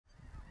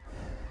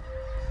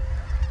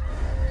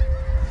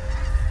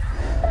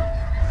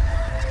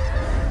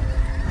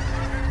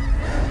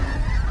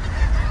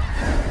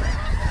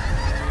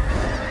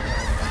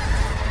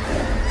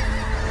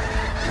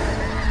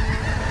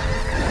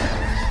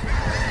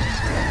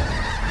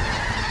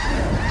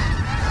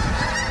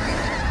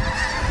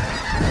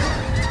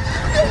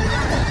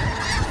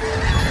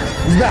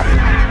He's back.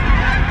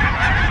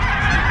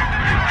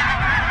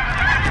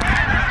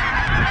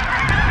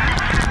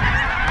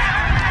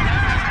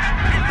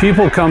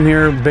 People come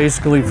here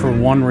basically for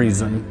one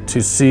reason,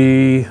 to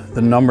see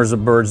the numbers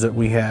of birds that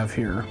we have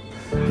here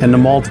and the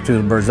multitude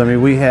of birds. I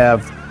mean, we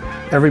have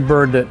every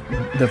bird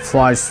that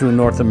flies through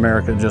North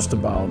America just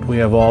about. We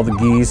have all the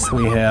geese,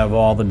 we have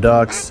all the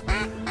ducks,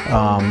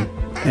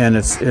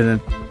 and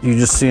you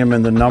just see them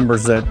in the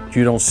numbers that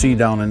you don't see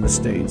down in the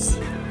States.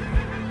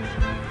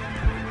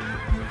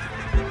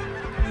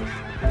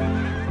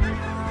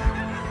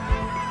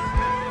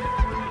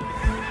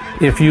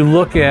 If you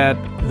look at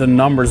the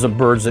numbers of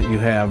birds that you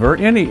have, or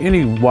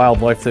any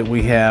wildlife that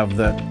we have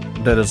that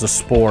is a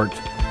sport,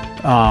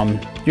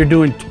 you're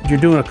doing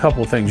a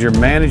couple of things. You're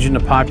managing the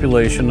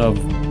population of,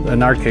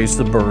 in our case,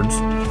 the birds.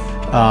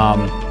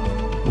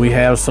 We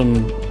have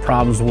some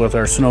problems with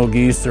our snow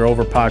geese. They're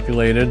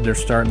overpopulated. They're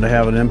starting to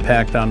have an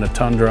impact on the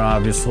tundra,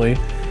 obviously.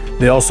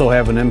 They also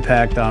have an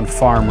impact on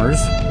farmers.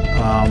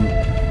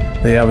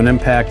 They have an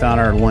impact on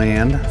our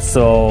land.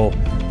 So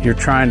you're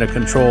trying to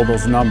control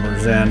those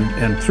numbers,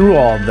 and through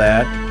all of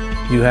that,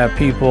 you have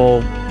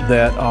people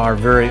that are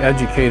very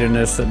educated in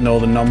this, that know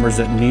the numbers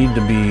that need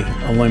to be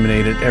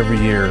eliminated every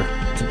year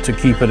to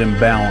keep it in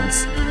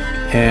balance.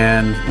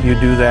 And you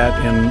do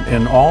that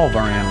in all of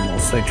our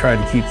animals. They try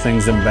to keep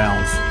things in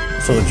balance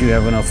so that you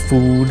have enough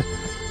food,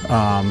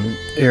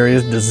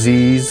 areas,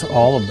 disease,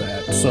 all of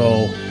that.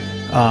 So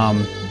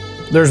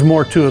there's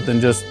more to it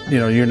than just,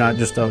 you're not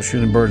just out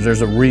shooting birds.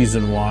 There's a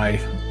reason why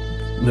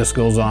this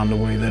goes on the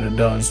way that it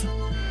does.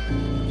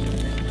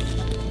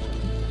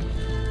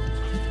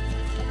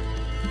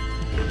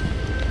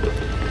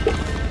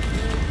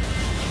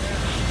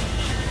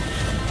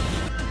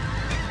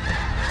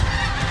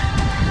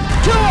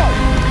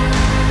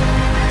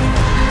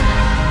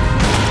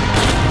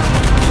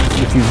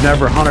 If you've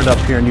never hunted up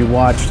here and you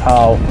watched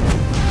how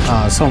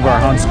some of our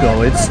hunts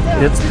go, it's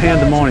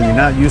pandemonium. You're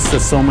not used to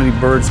so many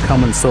birds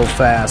coming so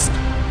fast.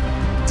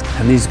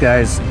 And these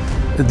guys,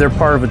 they're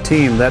part of a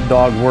team. That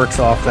dog works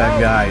off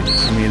that guide.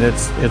 I mean,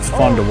 it's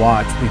fun to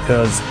watch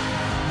because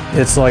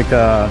it's like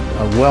a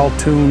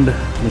well-tuned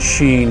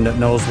machine that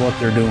knows what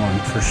they're doing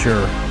for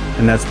sure.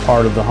 And that's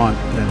part of the hunt.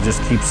 It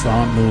just keeps the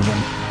hunt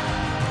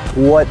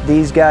moving. What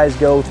these guys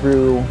go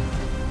through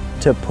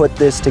to put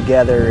this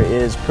together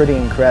is pretty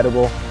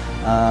incredible.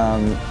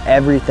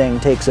 Everything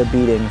takes a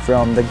beating,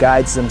 from the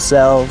guides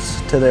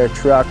themselves to their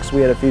trucks.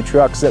 We had a few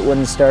trucks that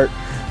wouldn't start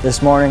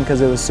this morning because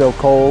it was so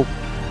cold.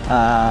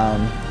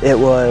 It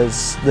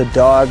was, the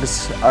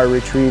dogs are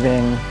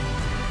retrieving,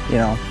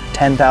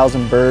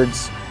 10,000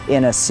 birds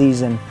in a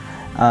season.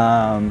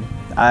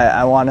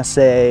 I want to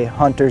say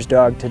Hunter's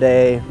dog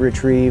today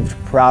retrieved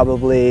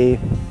probably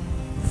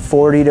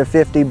 40 to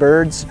 50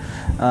 birds,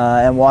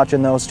 and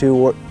watching those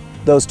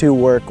two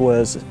work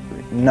was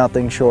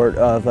nothing short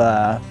of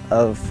a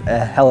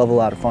hell of a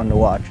lot of fun to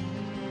watch.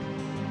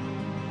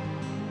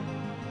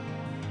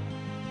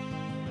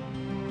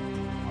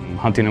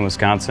 Hunting in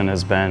Wisconsin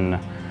has been,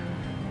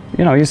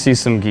 you see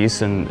some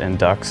geese and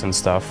ducks and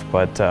stuff,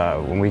 but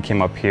when we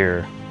came up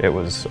here, it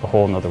was a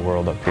whole nother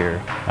world up here.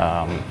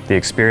 The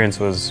experience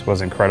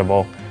was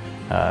incredible.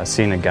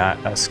 Seeing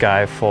a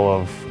sky full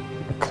of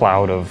a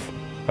cloud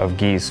of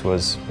geese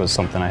was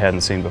something I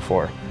hadn't seen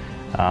before.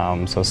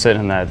 So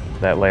sitting in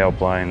that layout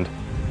blind,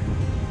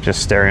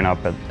 just staring up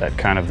at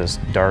kind of this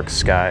dark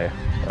sky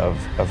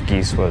of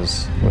geese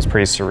was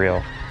pretty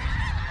surreal.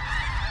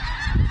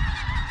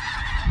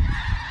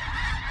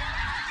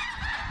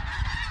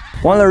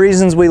 One of the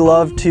reasons we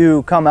love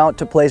to come out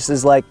to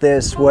places like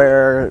this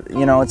where,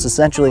 it's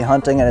essentially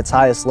hunting at its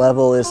highest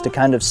level is to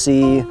kind of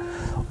see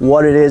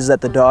what it is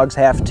that the dogs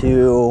have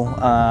to,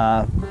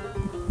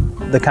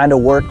 the kind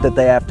of work that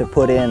they have to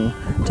put in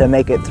to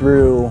make it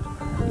through,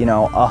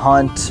 a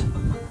hunt,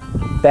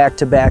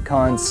 back-to-back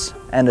hunts,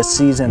 and a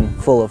season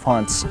full of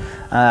hunts.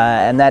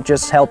 And that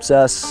just helps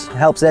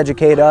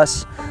educate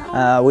us.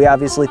 We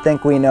obviously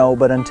think we know,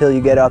 but until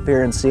you get up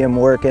here and see them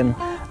working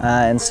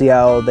and see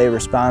how they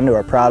respond to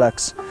our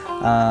products,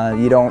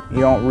 you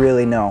don't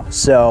really know.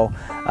 So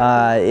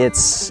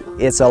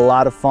it's a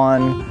lot of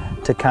fun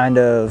to kind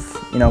of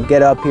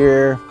get up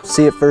here,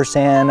 see it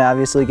firsthand,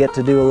 obviously get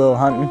to do a little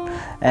hunting,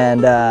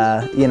 and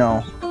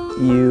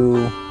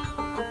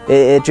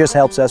it just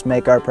helps us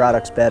make our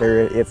products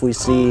better. If we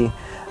see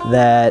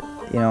that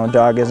a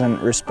dog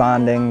isn't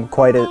responding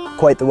quite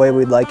the way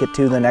we'd like it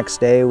to the next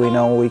day, we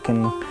know we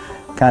can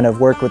kind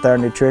of work with our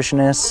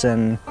nutritionists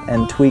and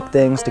tweak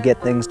things to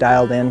get things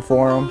dialed in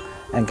for them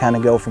and kind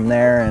of go from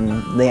there.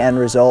 And the end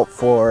result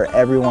for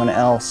everyone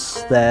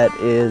else that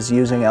is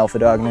using Alpha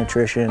Dog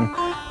Nutrition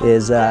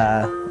is,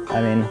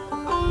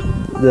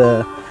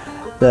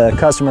 the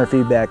customer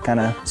feedback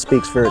kind of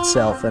speaks for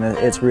itself, and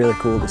it's really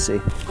cool to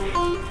see.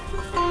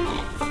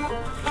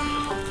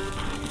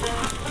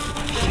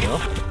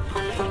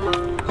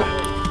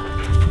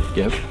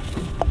 Give.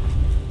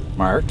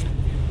 Mark.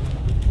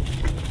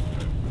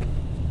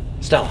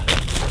 Stella.